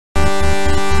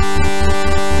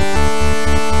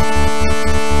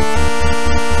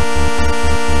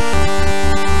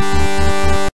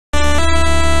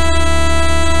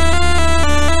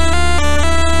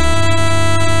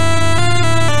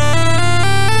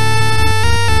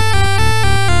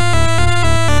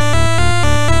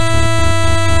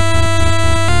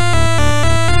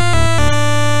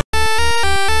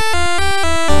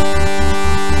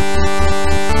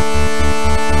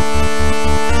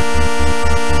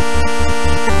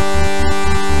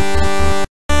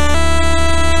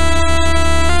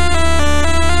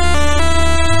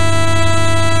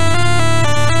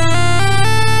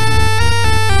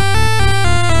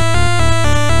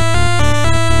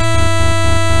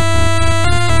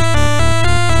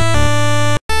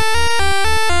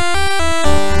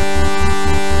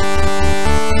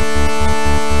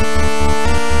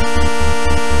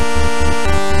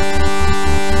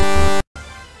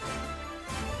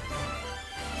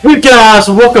Hey guys,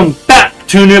 welcome back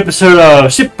to a new episode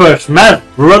of Super Smash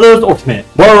Bros. Ultimate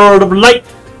World of Light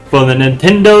for the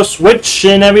Nintendo Switch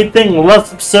and everything.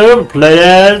 Last episode, play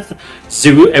as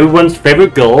everyone's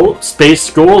favorite girl,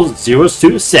 Space Girl Zero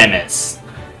Suit Samus.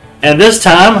 And this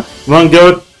time, we're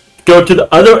gonna go to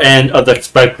the other end of the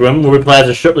spectrum where we play as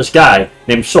a shirtless guy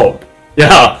named Shulk.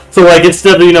 Yeah, so like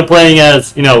instead of playing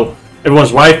as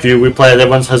everyone's waifu, we play as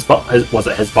everyone's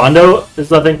husbando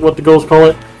is I think what the girls call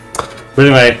it. But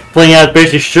anyway, playing as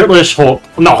basically shirtless Hulk.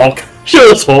 Not Hulk.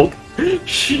 Shirtless Hulk.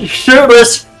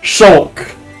 Shirtless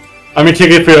Shulk. I mean,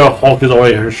 technically Hulk is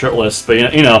already shirtless,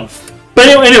 but you know. But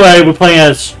anyway, we're playing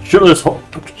as shirtless Hulk.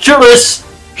 Shirtless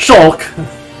Shulk.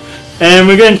 And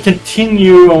we're going to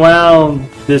continue around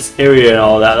this area and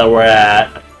all that we're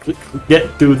at. Get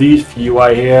through these few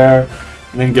right here.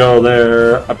 And then go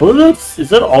there. I believe is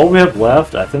that all we have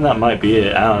left? I think that might be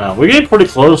it. I don't know. We're getting pretty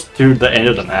close to the end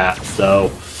of the map,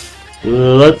 so...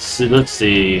 Let's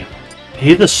see.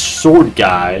 He's a sword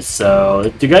guy,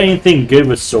 so do you got anything good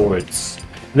with swords?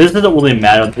 This doesn't really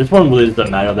matter. This one really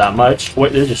doesn't matter that much.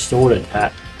 Wait, there's a sword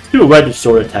attack. Do a regular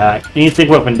sword attack.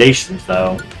 Anything recommendations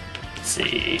though? Let's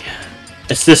see.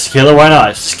 It's this killer. Why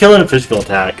not? It's just killing a physical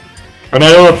attack. I mean,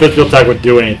 I don't know if physical attack would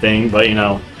do anything, but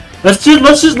let's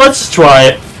just try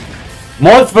it.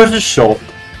 Marth versus Shulk.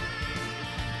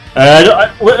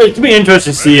 It'd be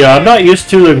interesting to see. I'm not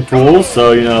used to the controls,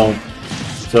 so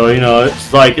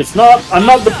it's like I'm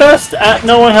not the best at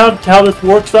knowing how this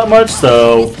works that much.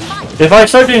 So if I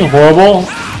start doing horrible,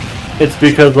 it's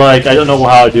because like I don't know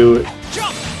how to do it.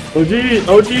 Oh jeez,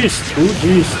 oh jeez, oh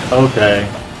jeez. Okay.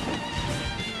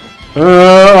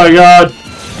 Oh my god,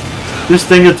 this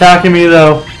thing's attacking me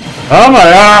though. Oh my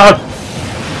god,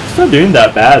 it's not doing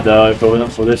that bad though. If it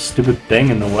wasn't for this stupid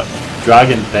thing and the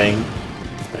dragon thing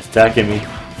that's attacking me.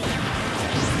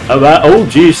 Oh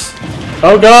jeez.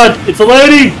 Oh god, it's a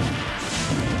lady!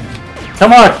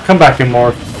 Come on, come back in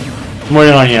more. I'm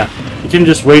waiting on you. You can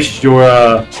just waste your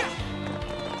Oh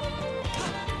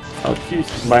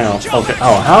jeez, wow. Okay.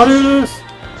 Oh, how do this?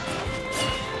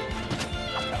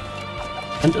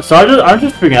 And so I'm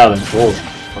just figuring out the controls.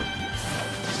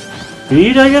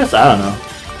 Speed, I guess? I don't know.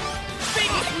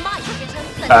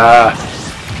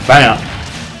 Bam.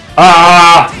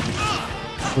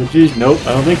 Oh jeez, nope,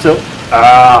 I don't think so.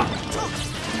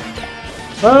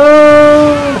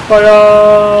 Oh, fire!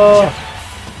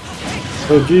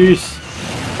 Oh, jeez.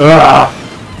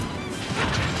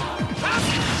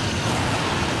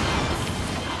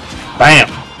 Bam!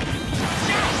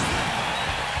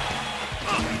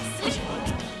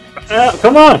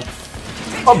 Come on!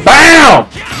 Oh, bam!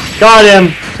 Got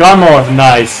him! Got more.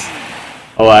 Nice.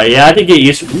 Alright, yeah, I had to get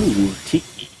used to. Ooh,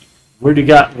 tiki. Where do you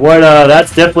got? What?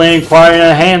 That's definitely requiring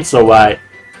a hand, so right.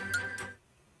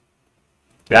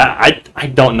 Yeah, I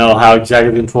don't know how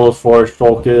exactly the controls for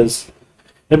Shulk is.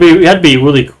 You had to be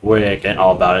really quick and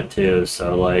all about it too.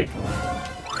 So like,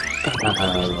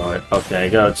 Lord. Okay,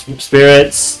 got some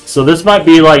spirits. So this might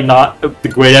be like not the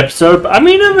great episode, but I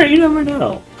mean, you never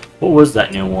know. What was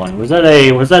that new one? Was that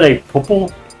a purple?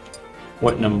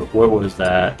 What number? What was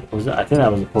that? Was that? I think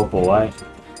that was a purple. Right?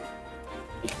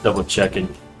 Just double checking.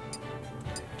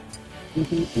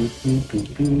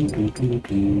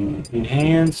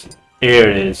 Enhance. Here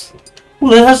it is.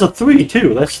 Well, it has a 3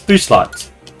 too. That's 3 slots.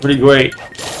 Pretty great.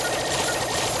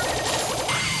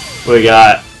 What we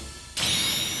got?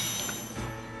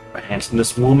 Enhancing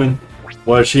this woman.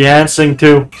 What is she enhancing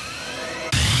to?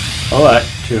 Alright,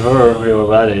 to her, whoever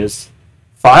that is.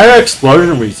 Fire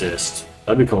explosion resist.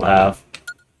 That'd be cool to have.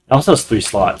 It also has 3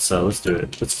 slots, so let's do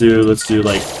it. Let's do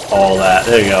like all that.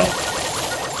 There you go.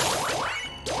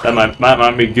 That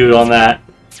might be good on that.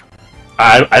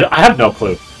 I have no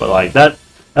clue, but like that's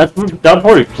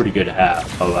probably pretty good to have.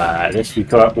 Alright, let's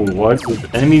record rewards. The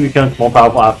enemy becomes more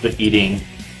powerful after eating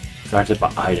attracted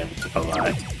by items.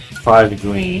 Alright. Try the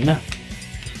green.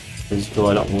 Physical,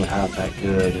 I don't really have that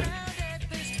good.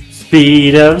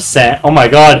 Speed of sand. Oh my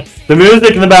god, the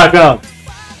music in the background.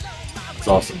 It's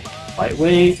awesome.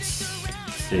 Lightweights.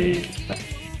 Let's see.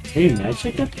 Hey,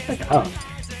 magic attack. Oh.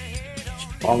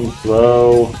 Strong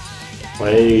flow.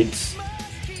 Weights.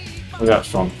 We got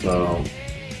strong flow.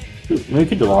 We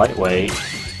could do lightweight.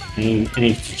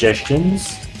 Any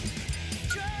suggestions?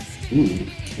 Ooh,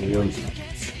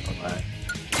 alright.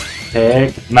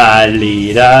 Take my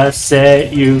leader,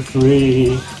 set you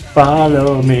free.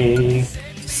 Follow me,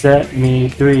 set me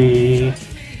free.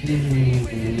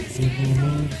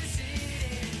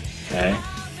 Okay.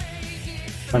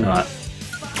 Why not?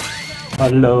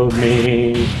 Follow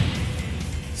me,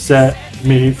 set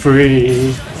me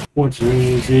free. Won't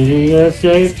you see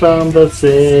escape from the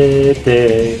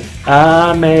city?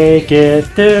 I make it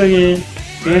to you.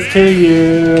 It's to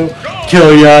you.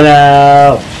 Kill you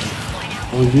now.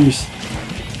 Oh jeez.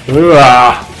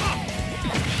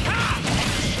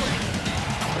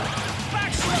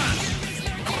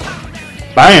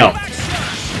 Bam.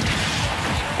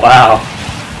 Wow.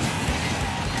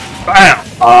 Bam.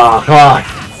 Ah, come on.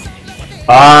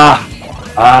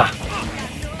 Ah.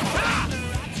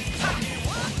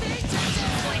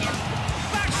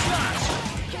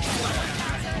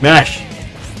 Mash.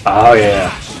 Oh yeah.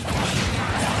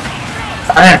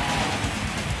 Bam.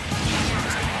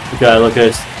 Look at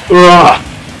this.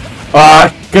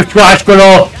 Good try,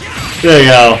 Squirtle. There you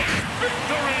go.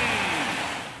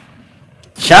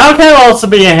 Chow can also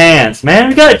be enhanced, man.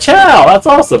 We got Chow. That's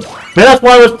awesome. Man, that's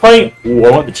why I was playing. Ooh,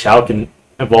 I want the Chow can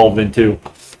evolve into,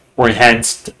 or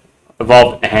enhanced,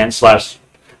 enhanced slash.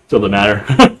 Doesn't matter.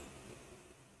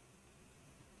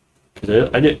 Cause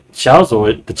I did Chow's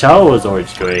always, the Chow was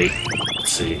always great.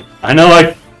 Let's see. I know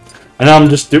I'm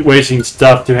just wasting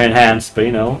stuff to enhance, but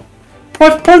you know,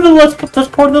 that's part of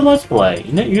the let's play.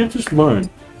 You just learn,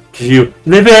 cause you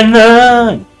live and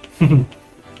learn,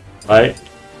 right?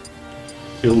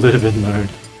 You live and learn.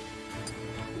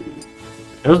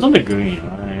 It was on the green,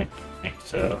 right? I think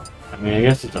so. I mean, I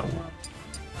guess it's on one.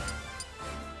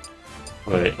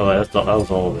 Wait, oh, that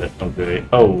was all of it. Oh, great.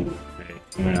 Oh, okay.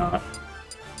 Maybe not.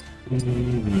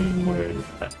 Where is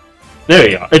that? There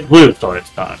you go. It's blue. Sorry,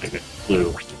 it's not. It's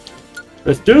blue.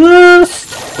 Let's do this!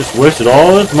 Just wasted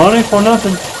all this money for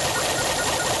nothing.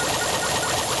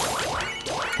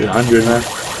 Get 100, man.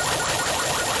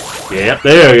 Yep,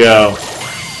 there we go.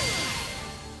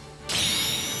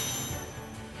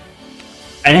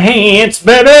 Enhance,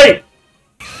 baby!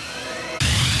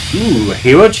 Ooh,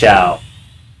 Hero Chow.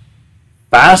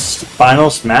 Fast final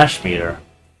smash meter.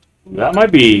 That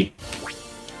might be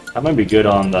good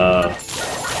on the.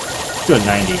 Let's do a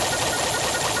 90.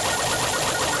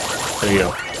 There you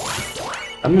go.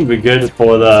 That might be good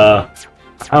for the.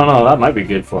 I don't know. That might be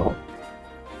good for.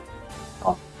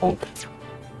 Oh,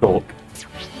 Shulk.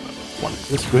 One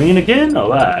the screen again.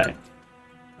 Alright.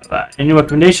 Alright. Any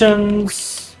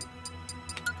recommendations?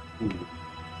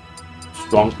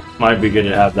 Strong. Might be good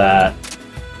to have that.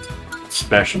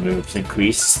 Special moves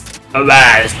increase.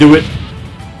 Alright, let's do it.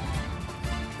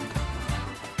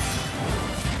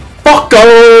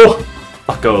 Fucko!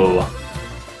 Fucko.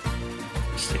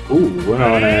 Ooh, we're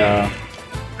on a.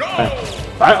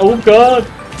 Oh god!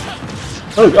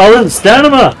 Oh, it's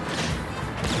stamina!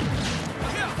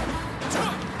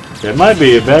 There might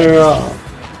be a better.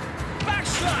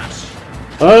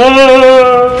 Oh!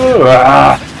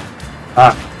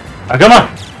 Come on!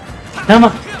 Come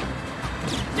on!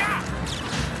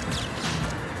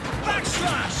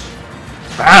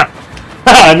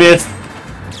 I missed!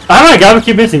 Oh my god, we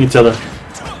keep missing each other.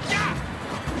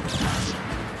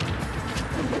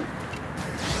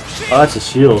 Oh, that's a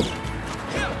shield.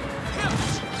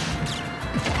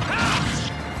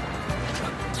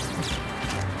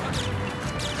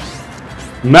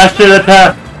 Master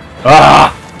attack!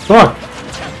 Ah! Come on!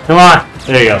 Come on!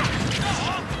 There you go.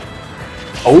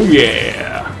 Oh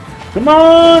yeah! Come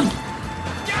on!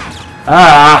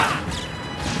 Ah!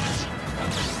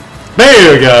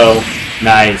 There you go!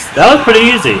 Nice. That was pretty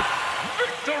easy.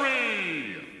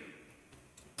 Victory!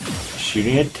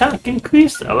 Shooting attack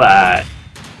increased. Alright.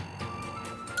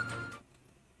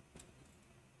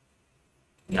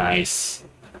 Nice.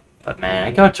 But man,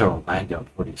 I got to Orlando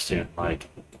pretty soon. Like,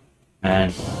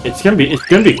 man, it's gonna be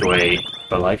great.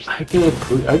 But like, I go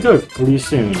pretty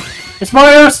soon. It's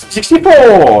Mario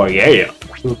 64. Yeah.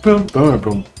 Boom, boom, boom,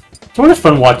 boom. It's always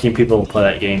fun watching people play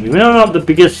that game. Even though I'm not the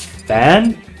biggest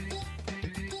fan.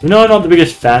 We know I'm not the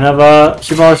biggest fan of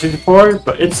Super Mario 64,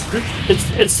 but it's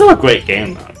still a great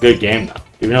game, though. Good game, though.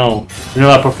 Even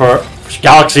though I prefer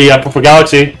Galaxy,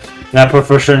 and I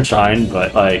prefer Sunshine,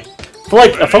 but like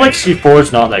I feel like 64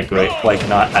 is not that great, like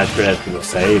not as good as people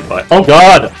say. But oh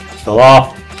god, I fell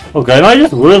off. Okay, am I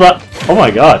just really that? Oh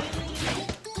my god.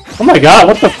 Oh my god,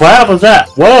 what the crap was that?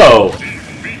 Whoa.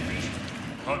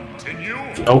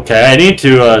 Okay, I need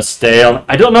to stay on.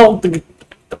 I don't know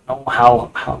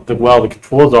how well the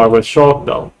controls are with Shulk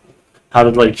though. How to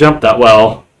like jump that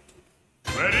well.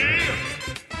 Ready,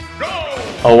 go!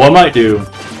 Oh, what might do?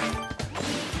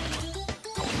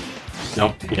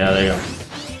 Nope. Yeah, there you go.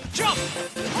 Jump!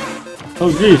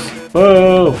 Oh jeez!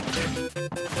 Whoa!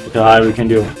 Look how high we can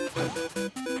do.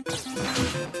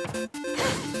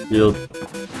 Yield.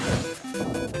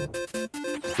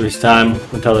 Waste time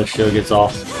until the show gets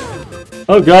off.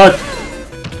 Oh god!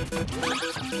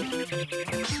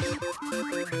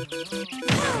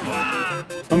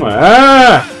 Come on!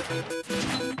 Ah!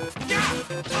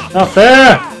 Not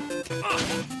fair!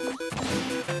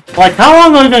 Like, how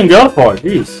long are we gonna go for?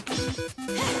 Jeez.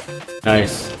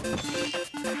 Nice.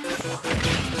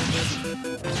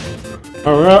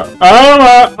 Alright.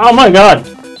 Oh my god.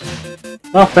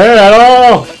 Not fair at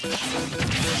all.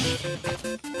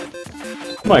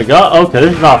 Oh my god. Okay,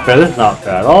 this is not fair. This is not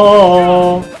fair at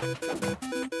all.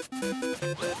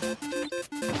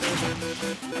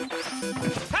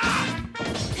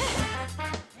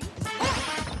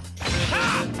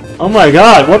 Oh my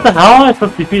god. What the hell am I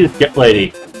supposed to defeat this get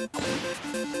lady?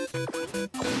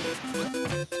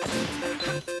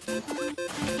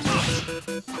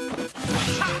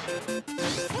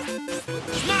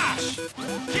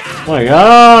 Oh my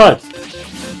god!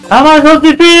 How am I supposed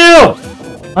to defeat you?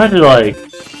 I should like...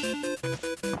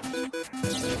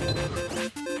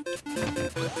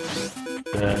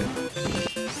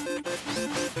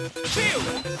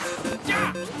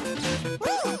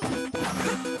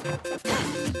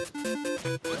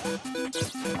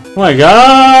 Oh my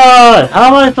god! How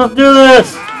am I supposed to do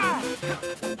this?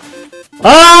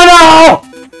 Oh no!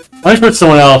 I just put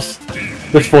someone else.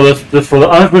 Just for this. I'm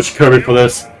gonna put Kirby for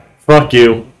this. Fuck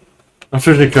you. I'm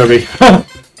switching Kirby.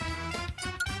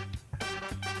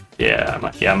 Yeah, I'm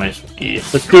yeah.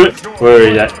 Let's do it. Where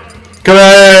is that?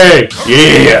 Kirby!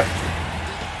 Yeah!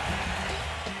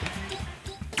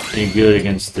 Ain't good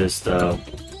against this though.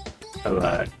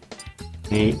 Alright.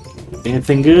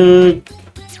 Anything good?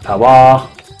 Power.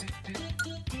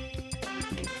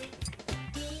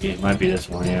 Yeah, it might be this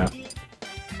one, yeah.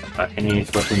 Any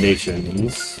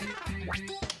recommendations?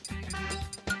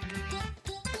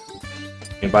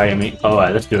 Anybody me?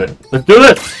 Alright, let's do it. Let's do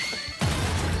this!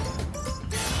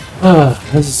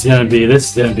 This is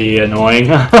gonna be annoying.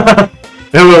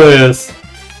 It really is.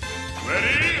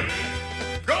 Ready?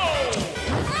 Go!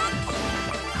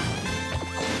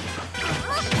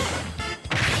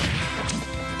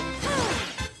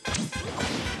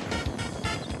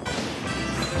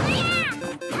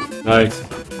 Nice.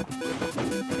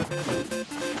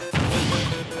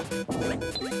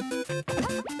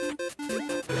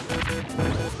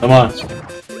 Come on.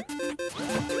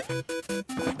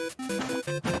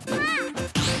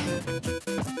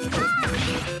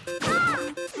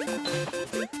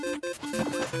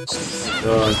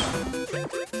 God.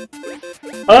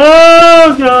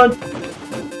 Oh god.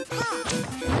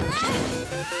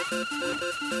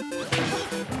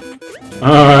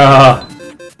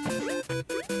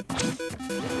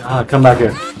 Come back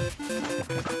here.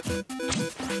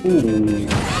 Ooh.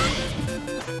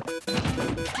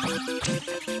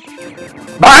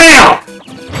 BAM!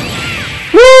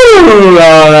 Woo!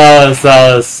 That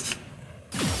was...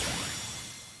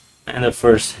 And the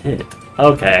first hit.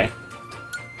 Okay.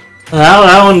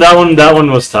 That one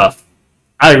was tough.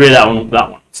 I agree that one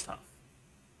was tough.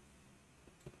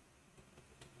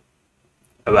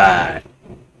 Alright.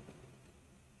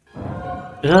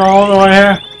 Is that all of them right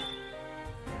here?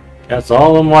 That's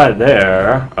all of them right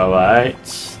there. Alright.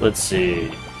 Let's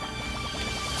see.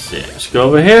 Let's go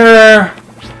over here.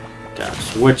 Gotta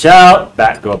switch out.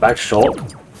 Go back to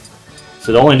Shulk.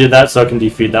 So it only did that so I can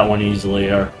defeat that one easily.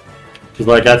 Because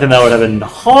like I think that would have been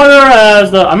harder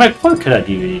as the. I mean, what could I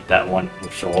defeat that one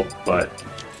with Shulk? But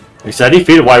like I said, I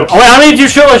defeated White. Oh wait, I need to do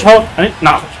shirtless Hulk.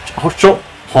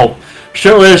 Hulk.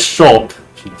 Shirtless Shulk.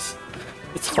 Jeez.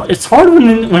 It's hard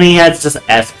when he has just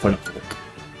S for Hulk.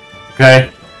 Okay.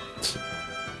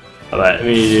 Alright,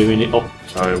 we need. Oh,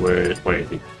 sorry. Where is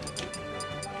he?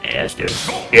 Yeah, let's do it.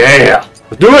 Yeah,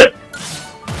 let's do it.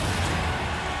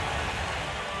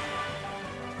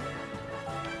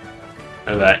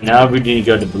 Alright, now we need to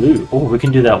go to blue. Oh, we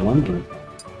can do that one blue.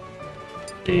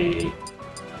 The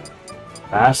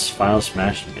fast final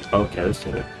smash. Okay, let's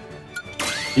do it.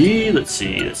 Let's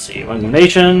see.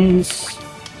 Recommendations.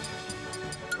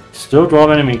 Still draw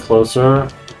enemy closer.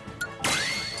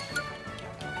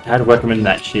 I'd recommend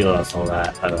that shield. I saw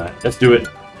that. Alright, let's do it.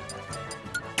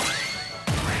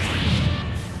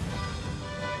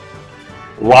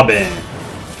 Robin.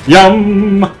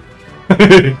 Yum.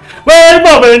 Well,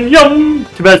 Robin, yum!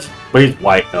 Too bad. But he's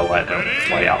white though, white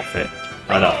outfit.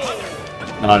 Not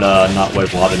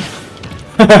white Robin.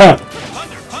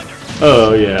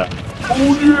 Oh yeah.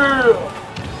 Oh yeah!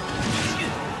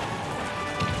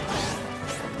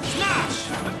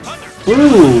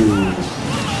 Ooh!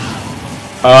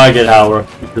 Oh, I get Howard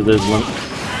because there's one.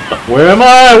 Where am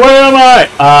I? Where am I?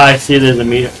 Ah, I see there's a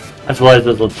meter. That's why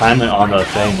there's a timer on the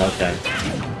thing. Okay.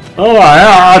 Oh my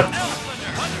god!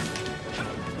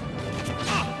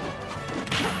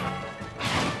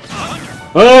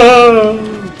 Oh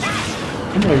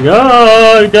my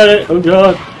god, got it, oh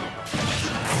god.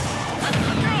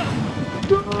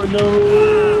 Oh no.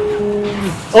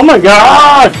 Oh my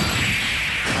god!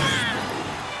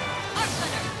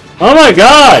 Oh my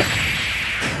god!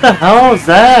 What the hell is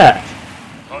that?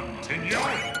 Continue.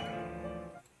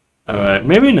 Alright,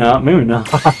 maybe not, maybe not.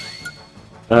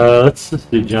 Let's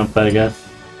just do jump, I guess.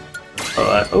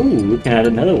 Alright, oh, we can add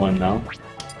another one now.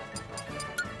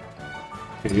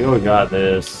 Okay, we already got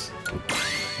this.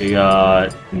 We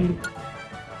got...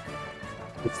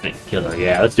 Instant killer,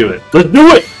 yeah, let's do it. Let's do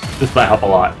it! This might help a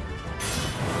lot.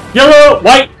 Yellow,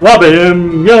 white,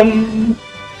 robin, yum!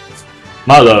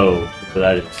 Marlow, that's what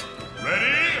that is. Ready?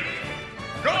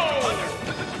 Go!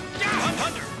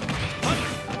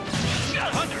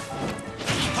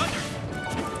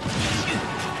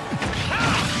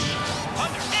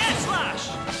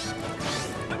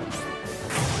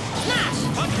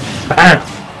 Bam!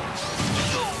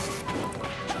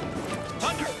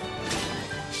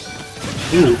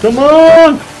 Ooh, come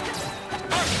on!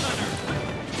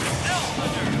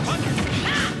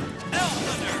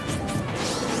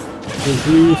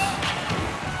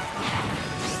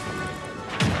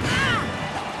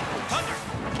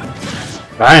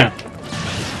 Bam!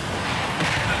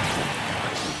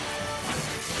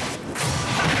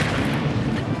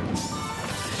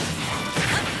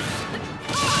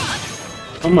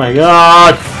 Oh my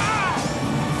god!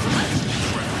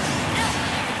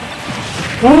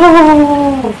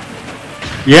 Oh!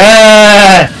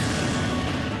 Yeah!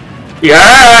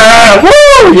 Yeah!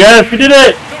 Woo! Yes, we did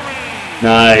it!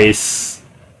 Nice.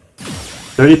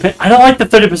 30 pin. I don't like the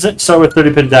 30% start with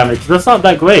 30 pin damage. That's not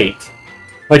that great.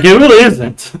 Like, it really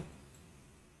isn't.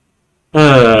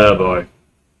 Oh boy.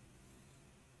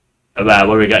 Alright,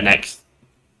 what do we got next?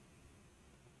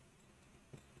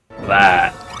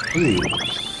 That. Ooh.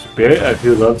 Spirit of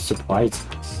who loves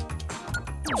surprises.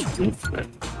 Infinite.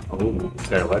 Oh,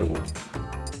 got a white one.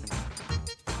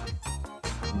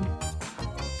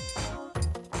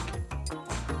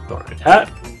 Sorry, attack.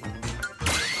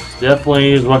 Definitely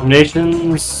use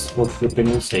recommendations. We'll flip in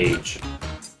the stage.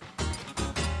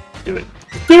 Do it.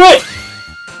 Do it!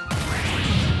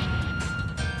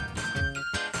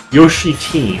 Yoshi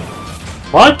team.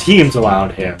 A lot of teams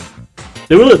around here.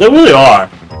 They really are.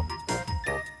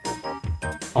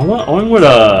 I went with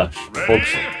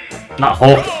Hulk, not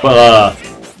Hulk, but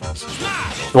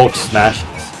Shulk smashes.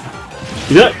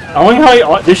 I wonder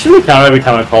how this should be counted every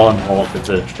time I call him Hulk. It's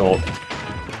a Shulk.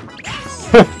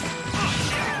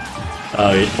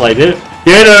 Oh, you played it.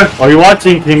 Gator, are you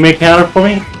watching? Can you make counter for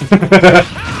me?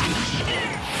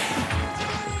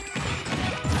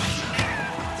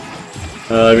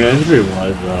 I mean, I think it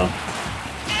was though.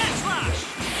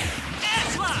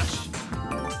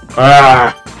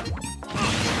 Ah!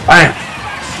 Bam!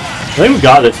 I think we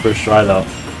got this first try though.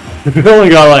 We only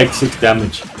got like 6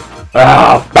 damage.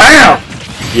 Ah! Bam!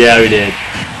 Yeah, we did.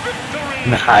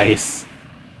 Nice.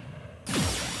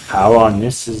 Power on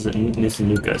this is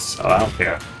Lucas. Oh, I don't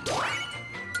care.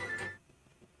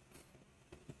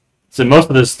 So most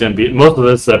of this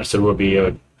episode will be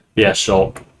yeah,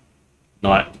 Shulk.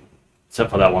 Not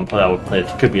except for that one. That would play.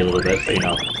 It could be a little bit, but you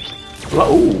know.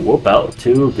 Oh, we're about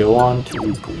to go on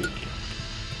to green.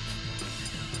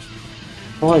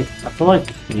 I feel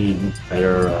like we need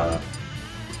better.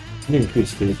 We need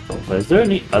increased physical. But is there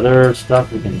any other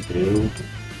stuff we can do? We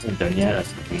haven't done yet.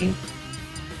 That's green.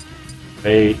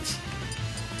 Bait,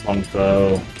 long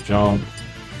throw, jump,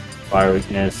 fire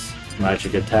weakness,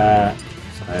 magic attack,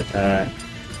 side attack,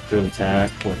 drill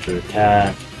attack, winter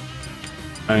attack.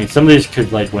 I mean, some of these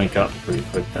could like link up pretty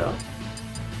quick though.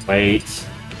 Wait.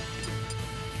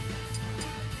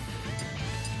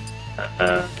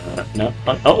 No.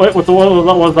 Oh wait, what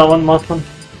was that one last one?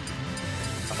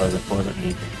 Oh, that wasn't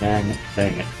anything.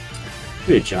 Dang it.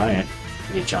 Be a giant.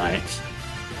 Be a giant.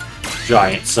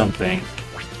 Giant something.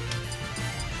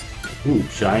 Ooh,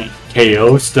 giant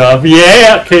KO stuff.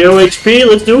 Yeah, KO HP.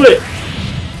 Let's do it.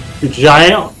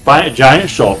 Giant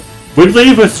Shulk.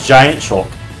 Woodley versus Giant Shulk.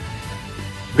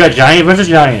 We got giant versus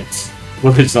giants.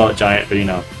 Well, it's not a giant, but you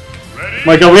know. Oh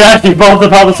my god, we actually both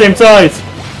about the same size.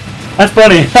 That's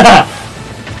funny.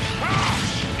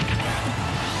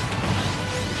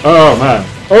 Oh man.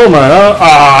 Oh man.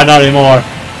 Ah, not anymore.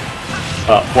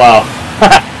 Oh wow.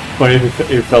 Funny if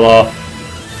it fell off.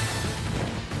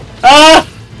 Ah!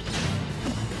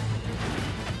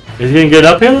 Is he gonna get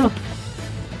up here?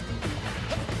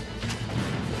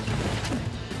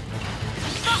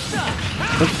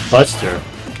 That's Buster.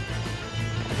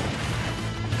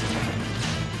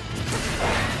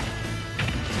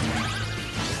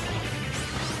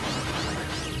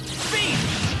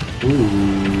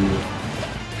 Ooh.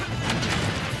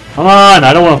 Come on,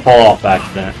 I don't want to fall off by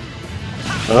accident.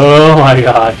 Oh my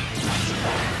god.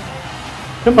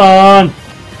 Come on.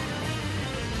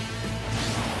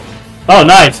 Oh,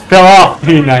 nice! Fell off!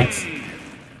 Nice.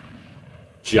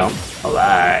 jump.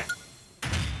 Alright.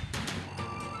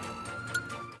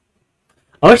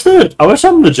 I wish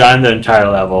I'm the giant the entire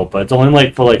level, but it's only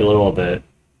like for like a little bit.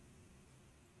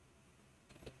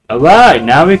 Alright,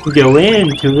 now we can go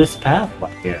into this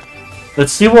pathway here.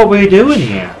 Let's see what we do in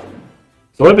here.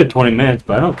 It's only been 20 minutes,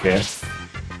 but I don't care.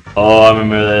 Oh, I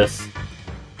remember this.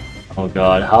 Oh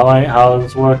god, how does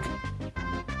this work?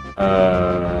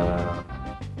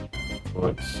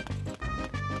 What's...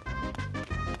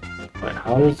 Wait,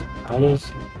 how does...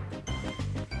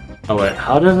 Oh wait,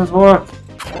 how does this work?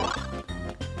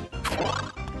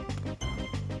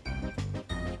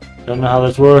 Don't know how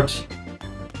this works.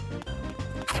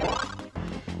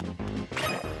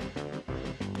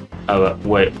 Oh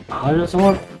wait, how does it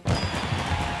work?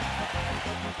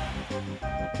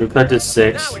 We collected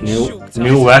 6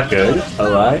 new record.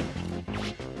 Alright.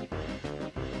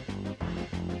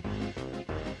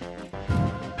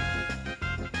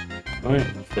 Wait,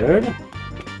 3rd?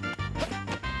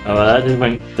 Oh, that just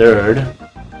went 3rd.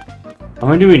 How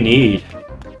many do we need?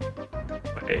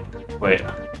 Wait.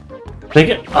 Take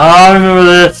it. Oh, I remember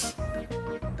this.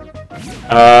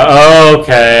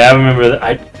 Okay, I remember that.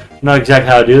 I don't know exactly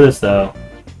how to do this though.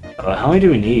 How many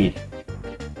do we need?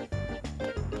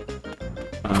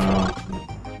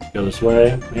 Go this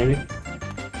way, maybe.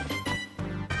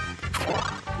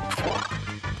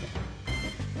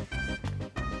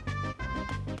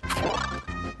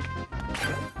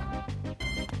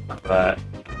 But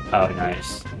oh,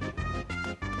 nice.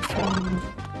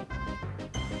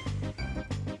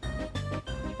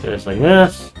 Just like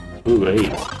this. Ooh,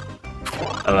 8.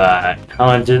 Alright. How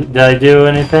much did I do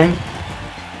anything?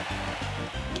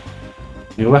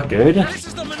 New record.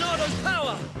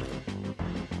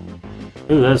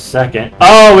 Ooh, that's 2nd.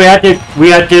 Oh, we had to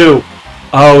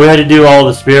do all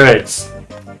the spirits.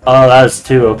 Oh, that's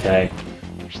 2, okay.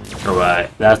 Alright,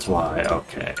 that's why,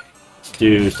 okay. Let's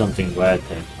do something red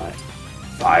then, like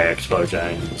fire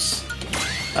explosions.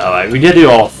 Alright, we did do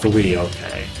all 3,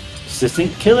 okay.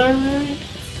 Assistant killer, maybe?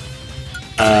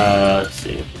 Let's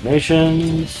see,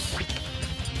 informations.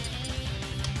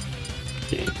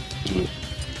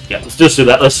 Yeah, let's just do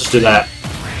that.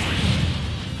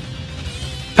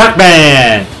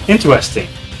 Pac-Man! Interesting.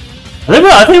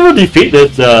 I think we'll defeat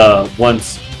this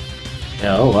once.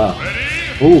 Yeah, oh wow.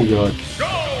 Oh god.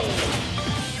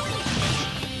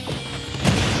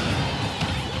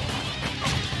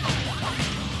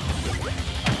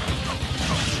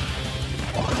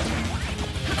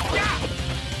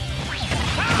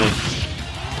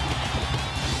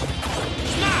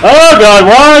 Oh god,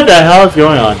 what the hell is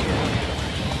going on?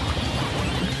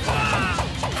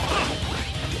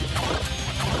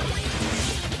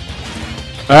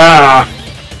 Ah!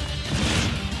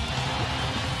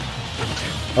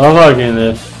 I'm fucking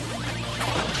this.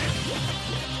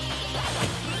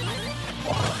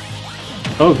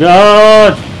 Oh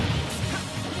god!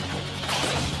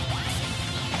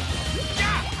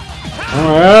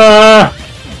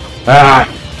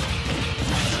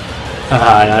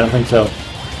 I don't think so.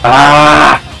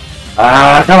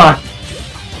 Come on!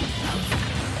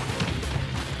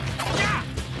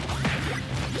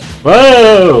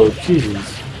 Whoa!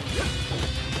 Jesus.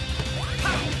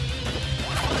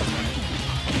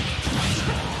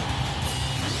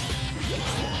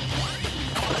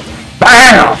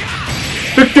 BAM!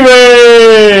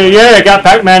 Victory! Yeah, I got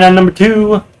Pac-Man on number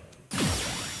 2.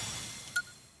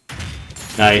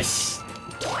 Nice.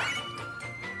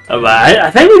 Alright,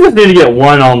 I think we just need to get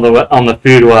 1 on the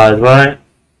food wise, right?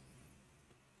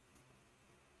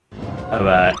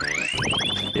 Alright.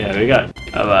 Yeah, we got.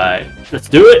 Alright, let's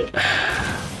do it.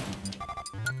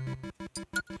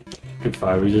 Good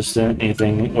fire resistant.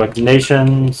 Anything? Weapon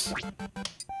nations.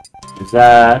 Is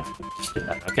that? Just do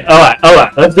that. Okay. Alright,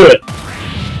 let's do it.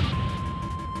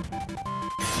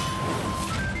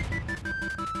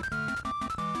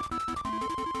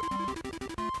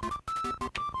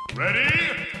 Ready?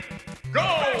 Go!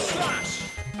 Backslash!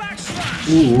 Backslash!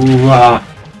 Ooh,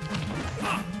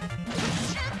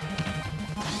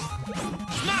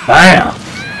 Bam!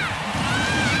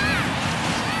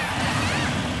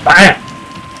 Bam!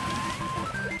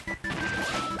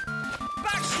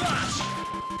 Backslash!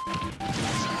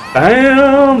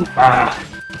 Bam! Bam!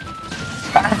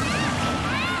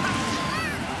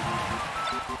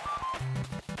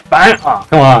 Bam! Oh,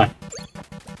 come on!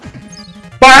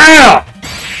 Bam!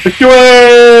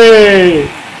 Victory!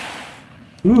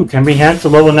 Ooh, can be enhanced to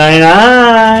level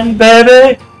 99,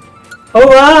 baby!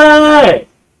 Alright!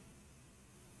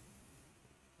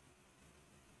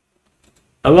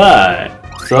 Alright,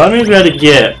 so that means we had to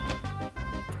get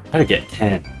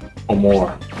 10 or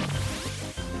more. I'm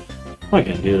not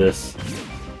gonna do this.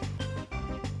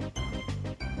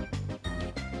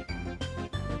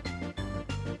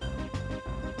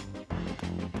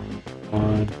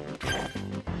 1,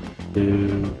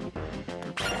 2,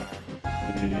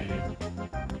 3.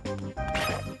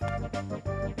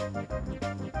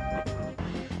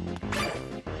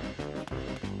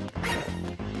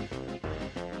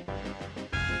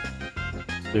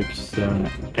 6, 7,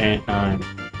 8, 9.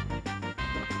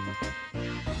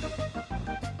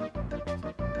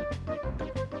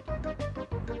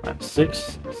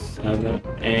 6, 7,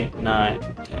 8, 9,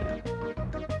 10.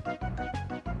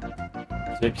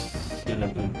 6,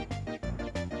 7,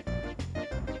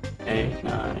 8,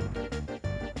 9.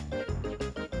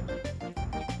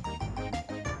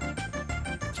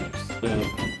 6, 7.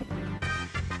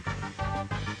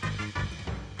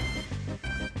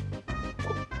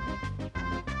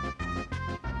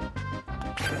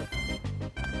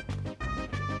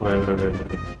 Wait.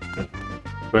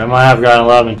 Where might have got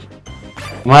 11?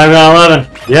 Might have got 11.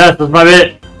 Yes, that's my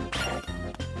bit.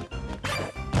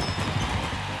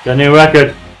 Got a new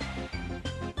record.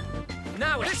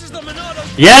 Now this is the Monado.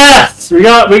 Yes, we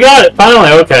got it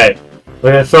finally. Okay.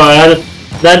 Okay, sorry,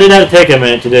 that didn't have to take a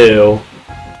minute to do.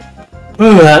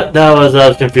 Ooh, that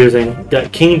was confusing.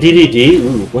 Got King DDD.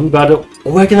 Ooh, what about to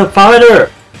awaken the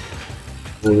fighter?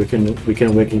 Ooh, we can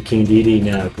awaken King DD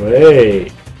now.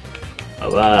 Great.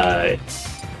 All right.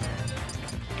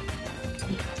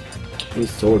 He's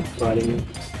sword fighting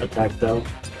attack though.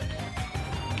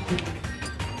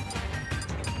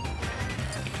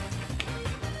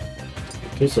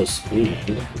 He's so speed.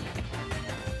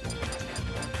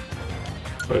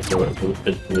 Wait, it's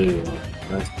blue,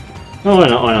 right? No,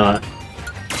 why not?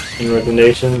 Any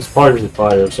recommendations? Part of the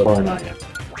fighter, so far not yet.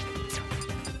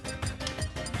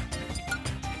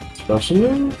 Special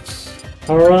moves,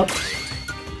 power ups,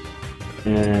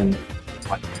 and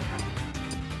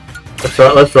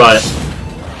let's try it.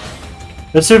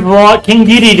 Let's Super Block King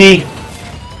DDD.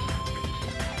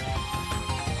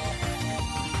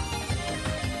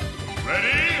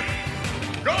 Ready?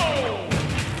 Go!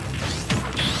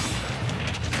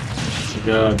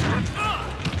 God.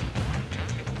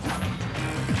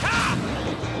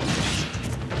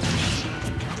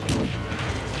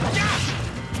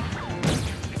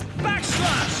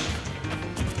 Backslash!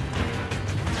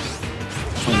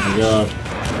 Oh my god.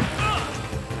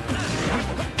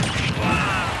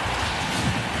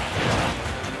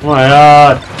 Oh my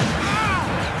god.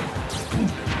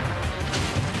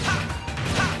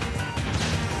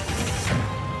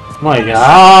 Oh my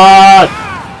god.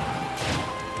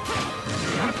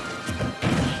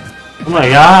 Oh my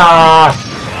god.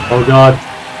 Oh god.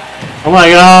 Oh my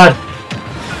god.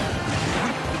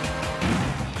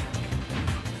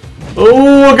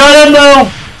 Oh, I got him though.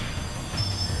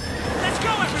 Let's go,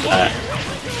 everyone!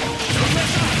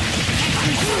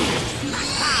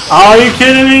 Are you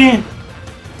kidding me?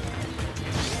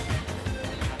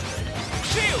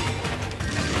 Shield!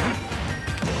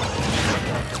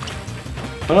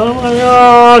 Oh my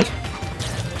god!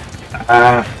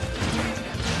 Ah.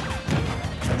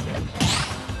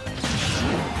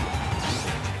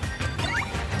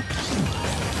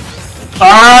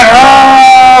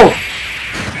 Oh!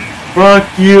 Fuck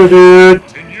you, dude!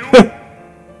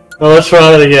 Oh, let's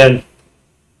try it again.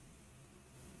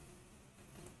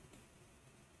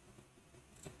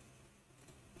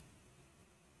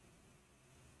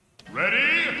 Ready?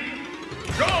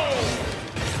 Go!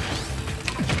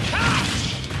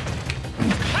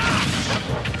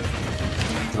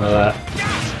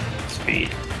 Speed.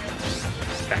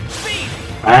 Speed!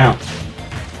 Wow.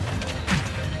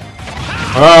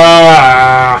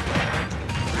 Ah!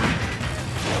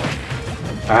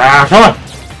 Ah, come on!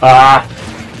 Ah!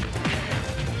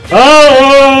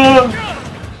 Oh!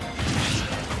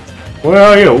 Where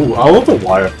are you? Ooh, I love the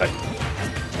water effect.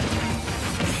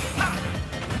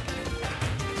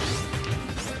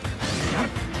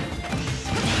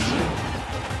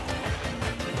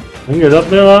 Can you get up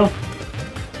there though?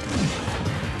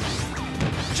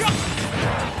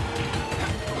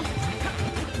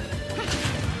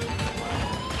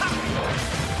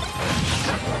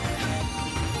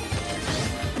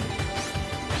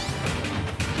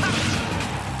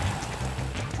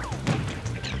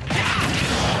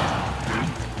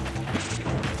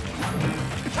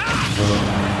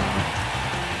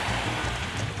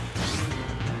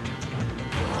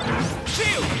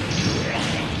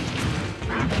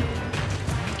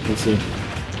 Let's see.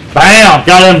 BAM!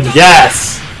 Got him!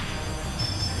 Yes!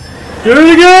 Did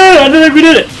it again! I didn't think we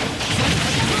did it!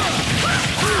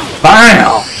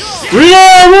 BAM!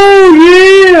 Yeah! Woo!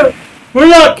 Yeah! We're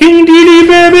not King DD,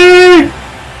 baby!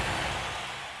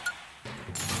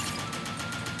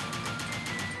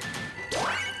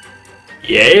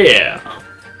 Yeah!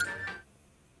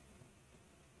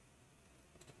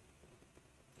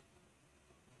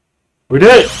 We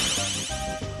did it! I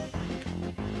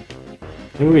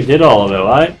think we did all of it,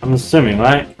 right? I'm assuming,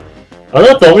 right? Oh,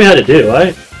 that's all we had to do,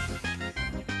 right?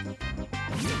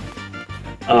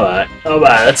 Alright,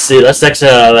 alright, let's see, let's exit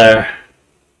out of there.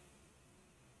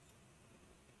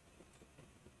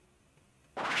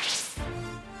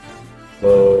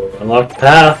 Whoa, unlock the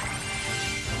path.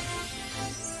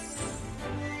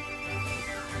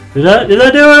 Did I do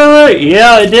it alright?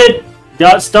 Yeah, I did.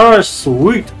 Got stars,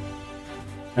 sweet.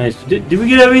 Nice. Did we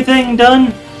get everything done?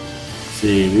 Let's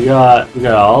see, we got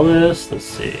all this. Let's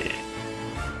see.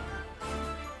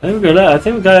 I think we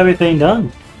got everything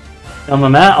done. On the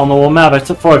map, on the whole map,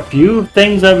 except for a few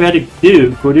things that we had to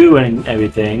do and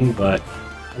everything, but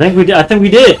I think we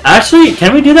did. Actually,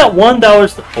 can we do that one that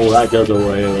was? Oh, that goes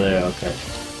way over there. Okay.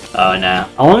 Nah.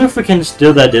 I wonder if we can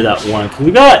still do that one. Cause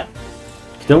we got.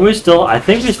 Don't we still? I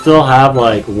think we still have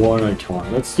like one or two.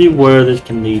 Let's see where this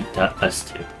can lead us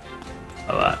to.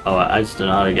 Alright. I just don't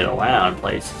know how to get around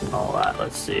places and all that.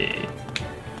 Let's see.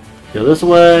 Go this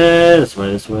way. This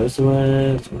way.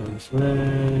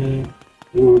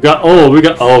 Ooh, we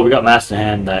got Master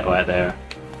Hand that right there.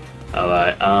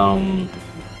 Alright, let's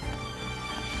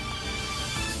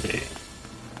see.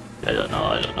 I don't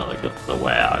know the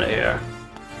way out of here.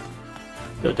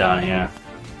 Go down here.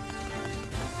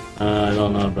 I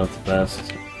don't know if that's the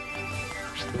best.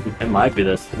 It might be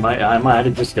this. I might have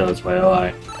to just go this way,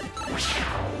 alright.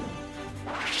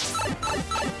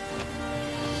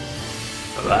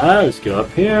 Alright, let's go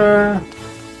up here.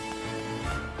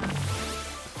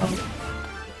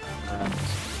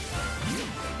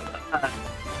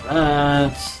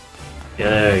 Yeah,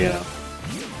 there you go.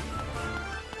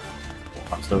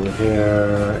 Walks over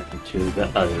here into the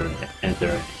other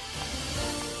enter.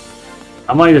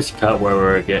 I might just cut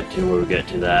where we get to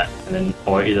that, and then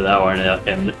or either that or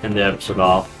end the episode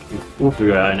off. We'll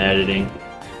figure out in editing.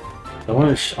 I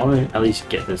want to at least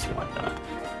get this one done.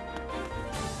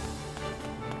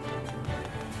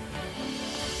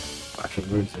 Actually,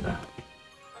 where's it at?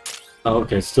 Oh,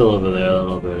 okay, it's still over there a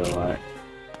little bit. Alright.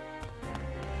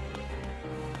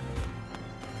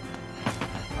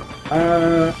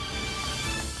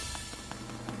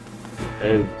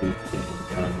 Everything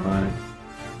done right.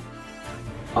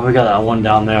 Oh, we got that one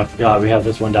down there. I forgot we have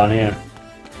this one down here.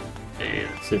 Hey,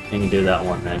 let's see if we can do that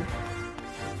one then.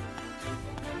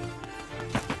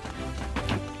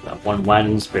 That one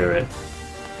wine spirit.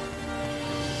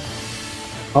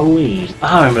 Halloween.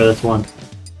 I remember this one.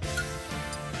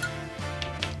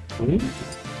 Green?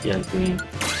 Yeah, green.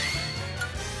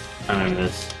 I remember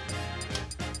this.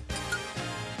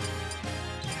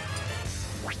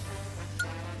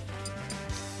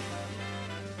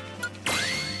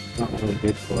 Not really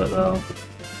good for it though.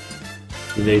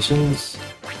 Relations.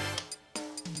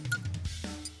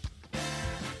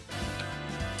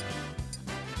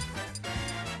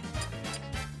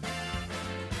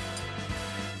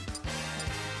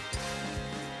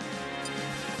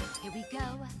 Here we go,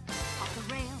 off the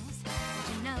rails. But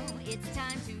you know it's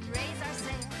time to raise our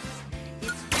sails.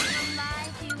 It's freedom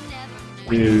life you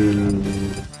never knew.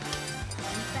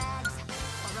 Bags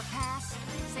or a pass.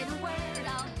 Say the word,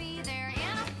 I'll be there in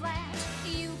a flash.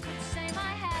 You could say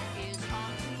my hat is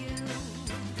off to you.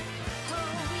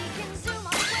 Oh, we can zoom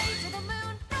our way to the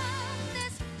moon from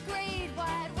this great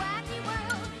wide wacky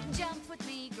world. Jump with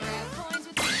me, grab coins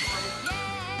with me. Oh yeah.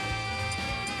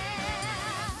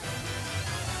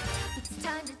 It's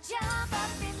time to jump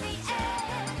up in the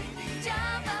air.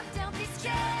 Jump up, don't be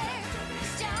scared.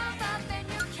 Just jump up and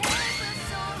your cares will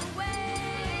soar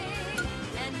away.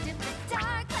 And if the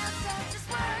dark clouds touch us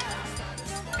world, don't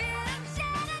fear them,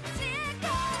 shed a tear,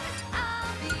 'cause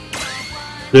I'll be your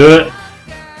one. Do it.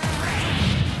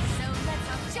 So let's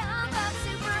all jump up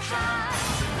super high,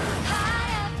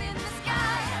 high up in the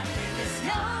sky. There's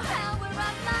no power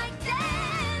up like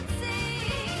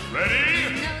dancing.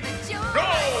 Ready? Know that you're Go!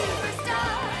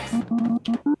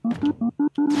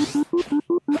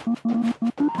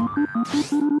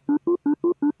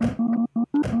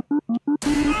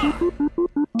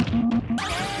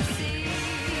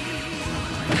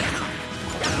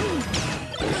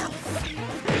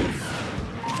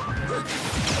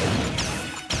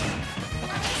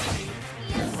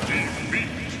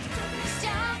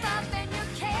 Jump up and your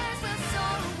cares will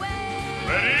soar away.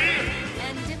 Ready?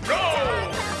 And if the Go!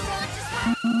 dark clouds touch us,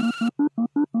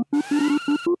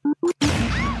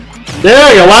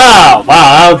 There you go. Wow,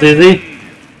 that was easy.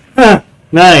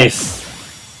 Nice.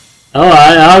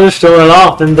 Alright, I'll just throw it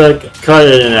off and cut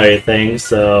it and everything.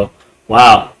 So,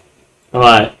 wow.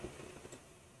 Alright.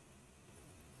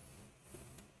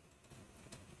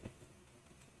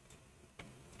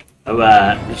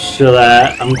 Alright, let's show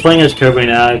that. I'm playing as Kirby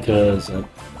now because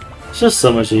It's just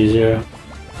so much easier.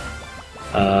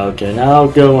 Okay, now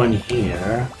I'll go in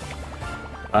here.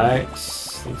 Alright,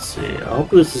 let's see. I hope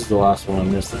this is the last one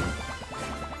I'm missing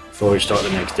before we start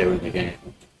the next day with the game.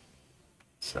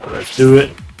 So let's do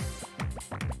it.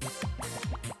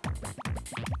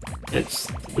 It's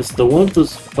the one with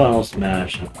this final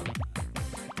smash.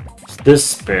 It's this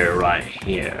spare right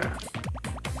here.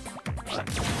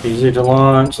 Easy to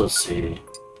launch. Let's see.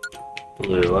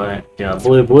 Blue, right? Yeah,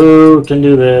 blue can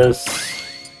do this.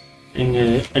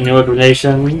 Any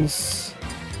recommendations?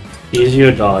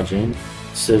 Easier dodging.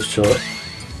 This is short.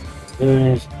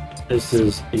 This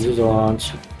is easy to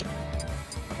launch.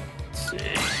 Let's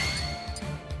see.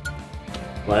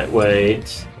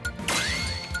 Lightweight.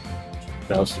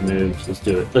 Bounce moves. Let's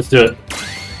do it. Let's do it.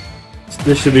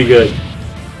 This should be good.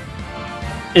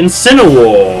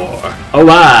 Incineroar!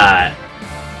 Alright!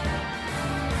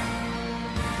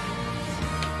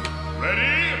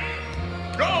 Ready?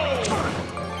 Go!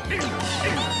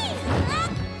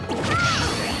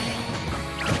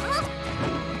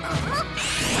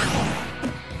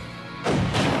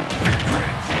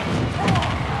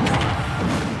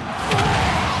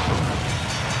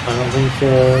 I don't think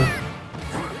so.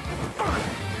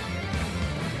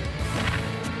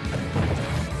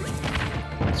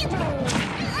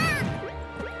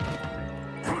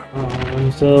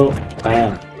 So,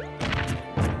 bam.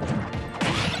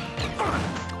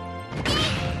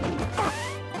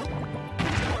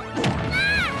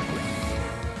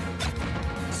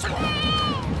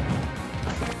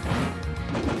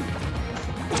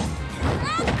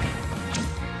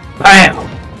 Bam!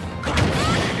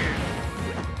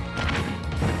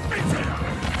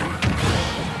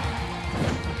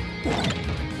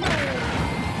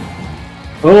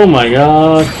 Oh my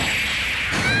god.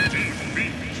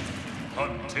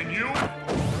 Continue.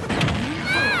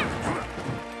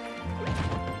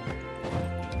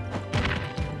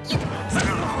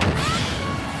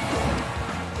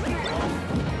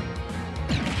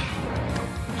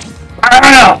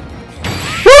 Bam!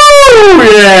 Woo!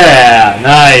 Yeah!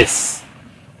 Nice!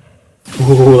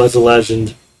 Ooh, that's a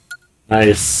legend.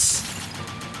 Nice.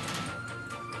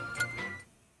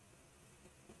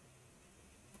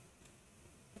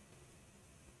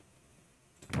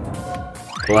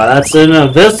 Well, that's the end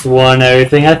of this one.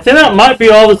 Everything. I think that might be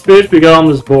all the spirits we got on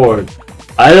this board.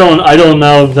 I don't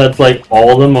know if that's like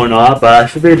all of them or not, but I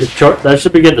should be the chart. That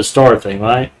should be get the star thing,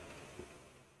 right?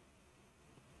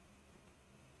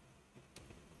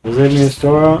 Does it give me a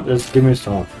star? Just give me a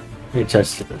star. Let me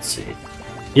test it. Let's see.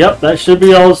 Yep, that should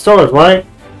be all the stars, right?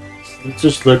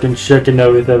 Just looking, checking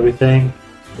with everything.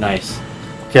 Nice.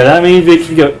 Okay, that means we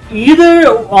can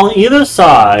go on either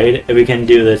side, and we can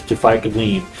do this to fight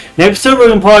Gleam. Next episode, we're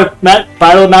going to probably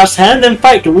battle Mouse Hand, then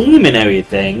fight Gleam and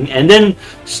everything, and then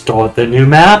start the new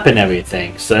map and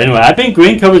everything. So anyway, I've been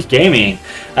GreenCobrasGaming.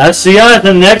 I'll see you at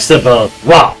the next episode.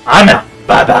 Wow, I'm out.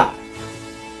 Bye-bye.